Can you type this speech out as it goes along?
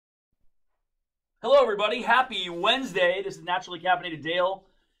Hello, everybody. Happy Wednesday. This is Naturally Caffeinated Dale.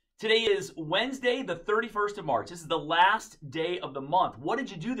 Today is Wednesday, the 31st of March. This is the last day of the month. What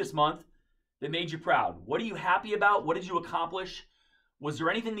did you do this month that made you proud? What are you happy about? What did you accomplish? Was there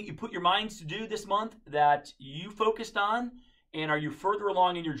anything that you put your minds to do this month that you focused on? And are you further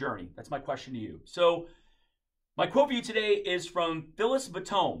along in your journey? That's my question to you. So my quote for you today is from Phyllis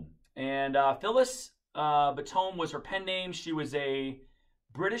Battome. And Phyllis Battome was her pen name. She was a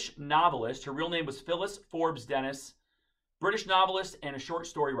British novelist. Her real name was Phyllis Forbes Dennis, British novelist and a short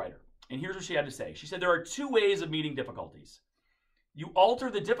story writer. And here's what she had to say. She said, there are two ways of meeting difficulties. You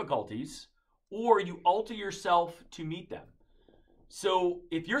alter the difficulties, or you alter yourself to meet them. So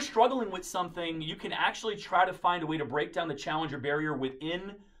if you're struggling with something, you can actually try to find a way to break down the challenge or barrier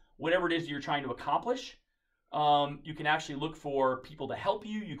within whatever it is you're trying to accomplish. You can actually look for people to help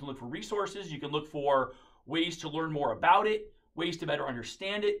you. You can look for resources. You can look for ways to learn more about it, ways to better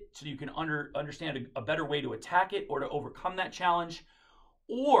understand it so you can understand a better way to attack it or to overcome that challenge.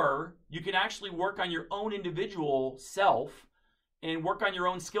 Or you can actually work on your own individual self and work on your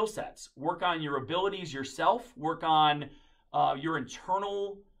own skill sets, work on your abilities yourself, work on your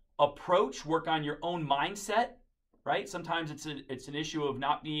internal approach, work on your own mindset, right? Sometimes it's an issue of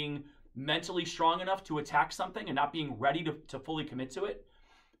not being mentally strong enough to attack something and not being ready to fully commit to it.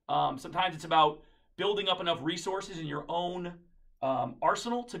 Sometimes it's about building up enough resources in your own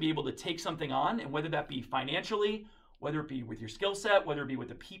arsenal to be able to take something on, and whether that be financially, whether it be with your skill set, whether it be with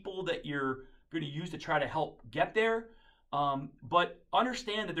the people that you're going to use to try to help get there. But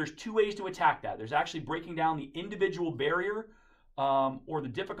understand that there's two ways to attack that. There's actually breaking down the individual barrier or the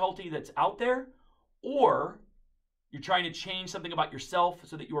difficulty that's out there, or you're trying to change something about yourself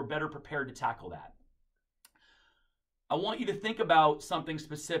so that you are better prepared to tackle that. I want you to think about something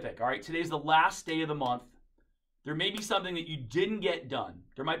specific. All right, today's the last day of the month. There may be something that you didn't get done.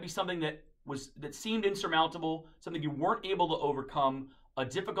 There might be something that seemed insurmountable, something you weren't able to overcome, a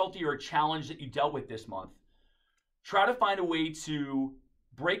difficulty or a challenge that you dealt with this month. Try to find a way to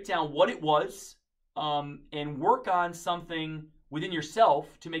break down what it was and work on something within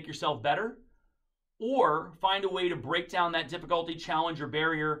yourself to make yourself better, or find a way to break down that difficulty, challenge, or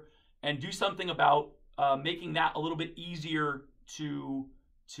barrier and do something about making that a little bit easier to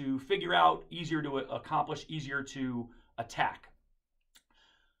figure out, easier to accomplish, easier to attack.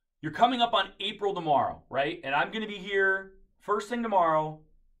 You're coming up on April tomorrow, right? And I'm going to be here first thing tomorrow,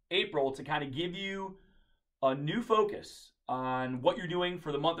 April, to kind of give you a new focus on what you're doing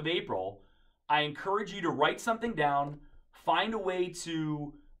for the month of April. I encourage you to write something down, find a way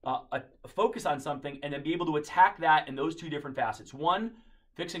to focus on something, and then be able to attack that in those two different facets. One,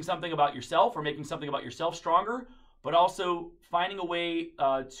 fixing something about yourself or making something about yourself stronger, but also finding a way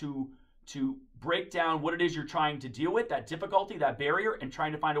to break down what it is you're trying to deal with, that difficulty, that barrier, and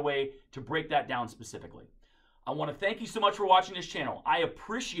trying to find a way to break that down specifically. I want to thank you so much for watching this channel. I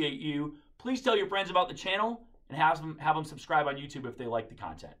appreciate you. Please tell your friends about the channel and have them subscribe on YouTube if they like the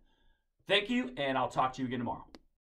content. Thank you, and I'll talk to you again tomorrow.